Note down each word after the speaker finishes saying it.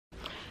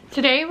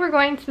Today we're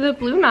going to the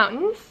Blue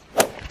Mountains.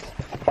 Ooh,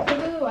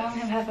 I only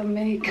have half a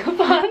makeup on.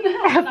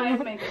 I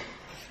have makeup.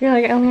 You're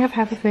like, I only have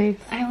half a face.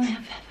 I only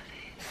have half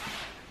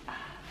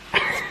a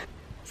face.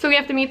 So we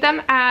have to meet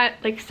them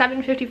at like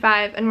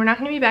 7:55 and we're not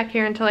gonna be back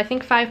here until I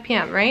think 5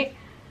 p.m., right?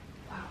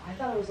 Wow, I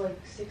thought it was like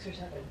 6 or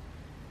 7.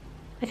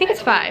 I think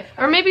it's 5.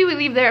 Or maybe we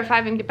leave there at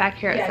 5 and get back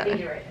here at 7. I think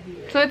you're right.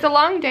 So it's a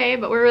long day,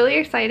 but we're really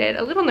excited.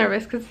 A little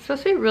nervous because it's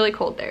supposed to be really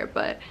cold there,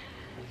 but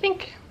I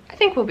think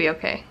we'll be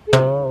okay.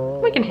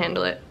 We can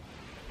handle it.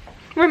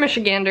 We're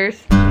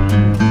Michiganders.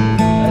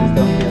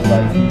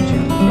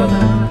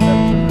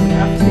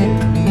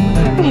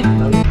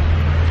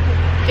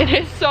 It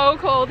is so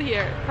cold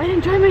here. I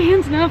didn't dry my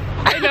hands enough.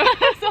 I know.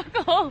 It's so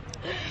cold.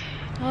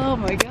 Oh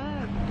my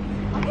god.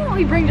 Why can't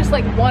we bring just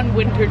like one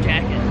winter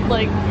jacket?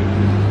 Like,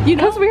 you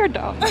know? Because we are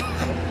dumb.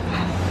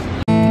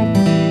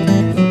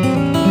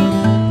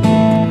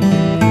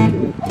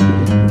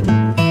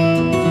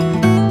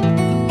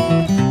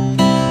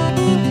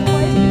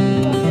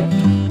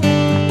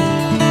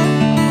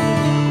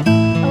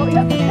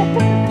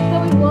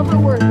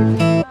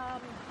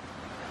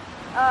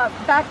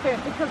 Back there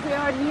because we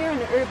are near an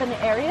urban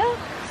area.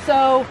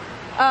 So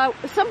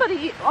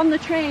somebody on the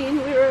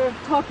train, we were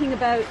talking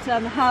about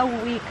how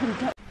we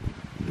conduct.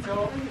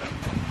 So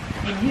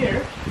in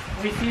here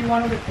we see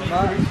one of the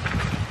features.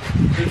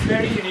 It's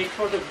very unique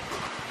for the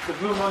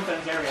Blue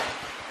Mountains area.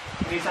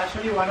 And it's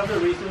actually one of the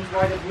reasons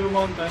why the Blue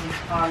Mountains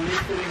are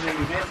listed in the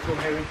UNESCO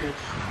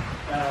Heritage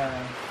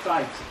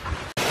Sites.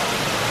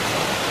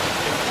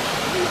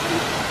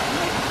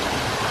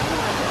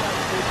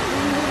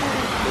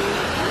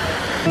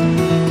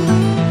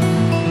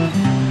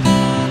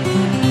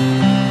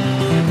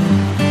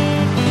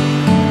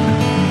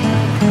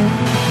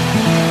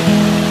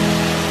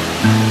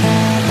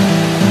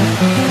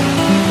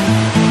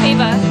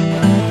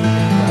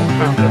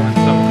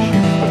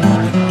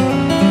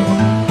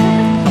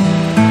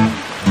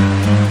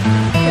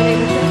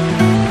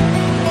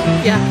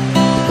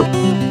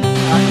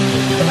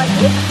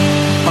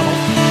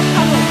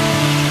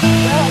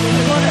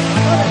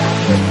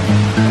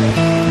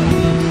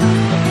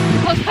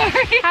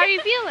 How are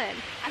you feeling?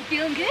 I'm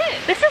feeling good.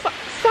 This is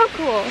so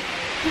cool.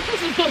 This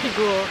is really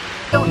cool.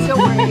 Don't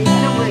worry,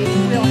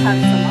 we'll have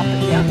some up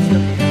and downs.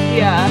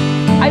 Yeah.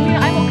 I mean,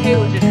 I'm okay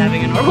with just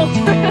having a normal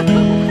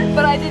trip.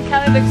 But I did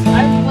kind of, I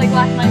was like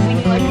last night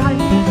thinking like, God,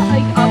 you have to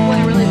hike up when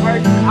it really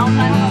hard mountain.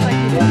 I don't know if I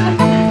can do that.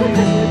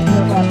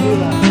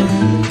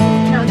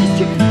 No, this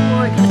trip is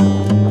more.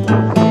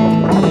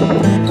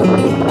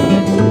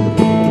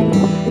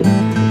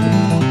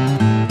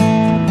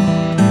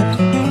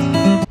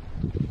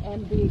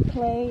 And the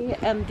clay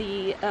and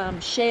the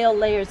shale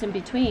layers in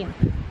between.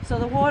 So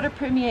the water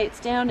permeates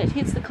down, it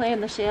hits the clay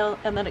and the shale,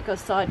 and then it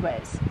goes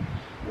sideways.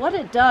 What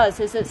it does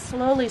is it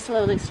slowly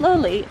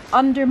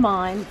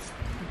undermines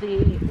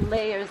the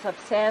layers of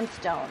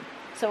sandstone.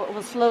 So it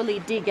will slowly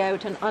dig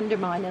out and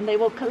undermine, and they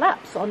will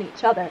collapse on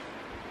each other.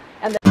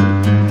 And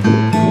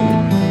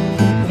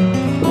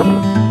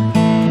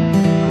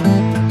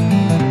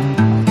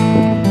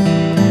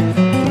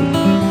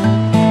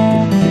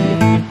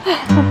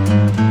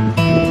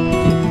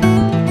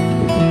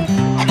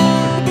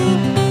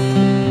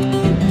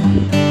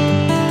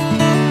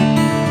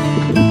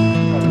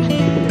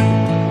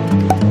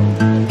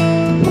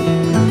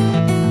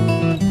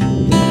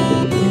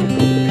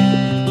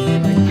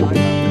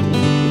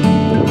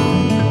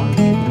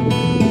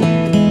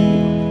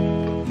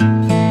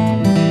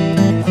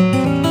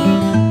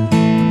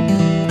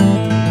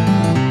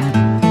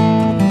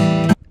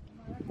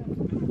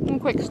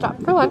Quick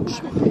stop for lunch.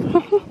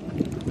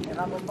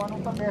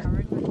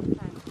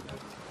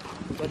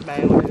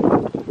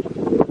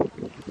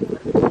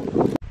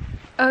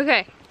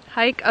 Okay,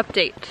 hike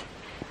update.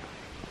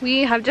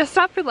 We have just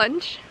stopped for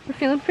lunch. We're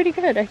feeling pretty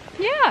good. I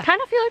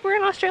kind of feel like we're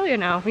in Australia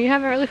now. We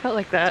haven't really felt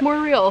like that. It's more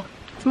real.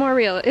 It's more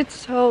real. It's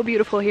so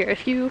beautiful here.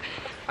 If you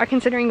are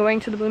considering going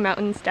to the Blue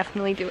Mountains,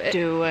 definitely do it.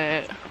 Do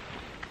it.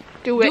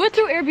 Do it. Do it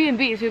through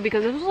Airbnb too,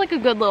 because this was like a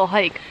good little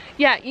hike.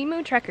 Yeah,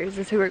 Emu Trekkers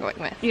is who we're going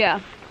with. Yeah.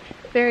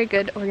 Very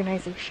good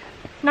organization.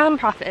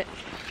 Non-profit.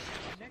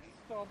 Next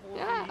stop will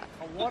be a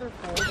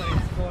waterfall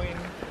that is going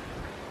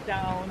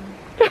down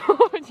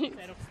Oh, geez.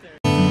 set of stairs.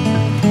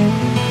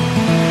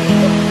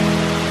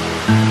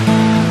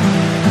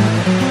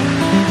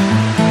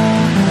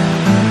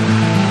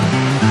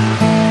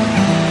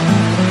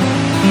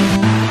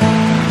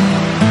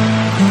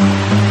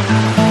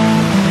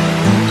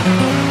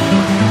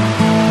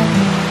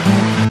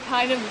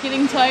 Kind of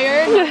getting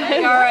tired.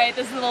 Like, all right,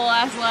 this is the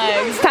last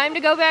leg. It's time to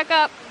go back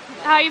up.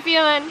 How you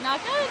feeling? Not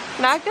good.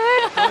 Not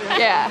good?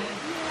 Yeah.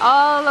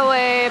 All the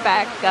way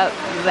back up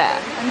there.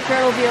 I'm sure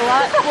it'll be a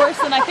lot worse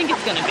than I think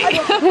it's gonna be.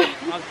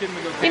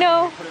 You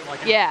know,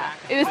 yeah,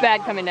 it was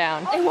bad coming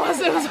down. It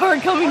was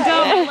hard coming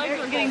down. My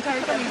legs were getting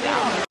tired coming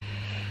down.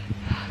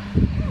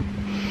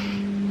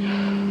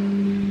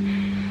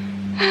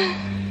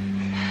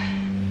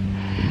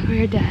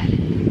 We're dead.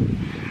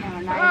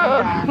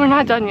 We're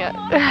not done yet.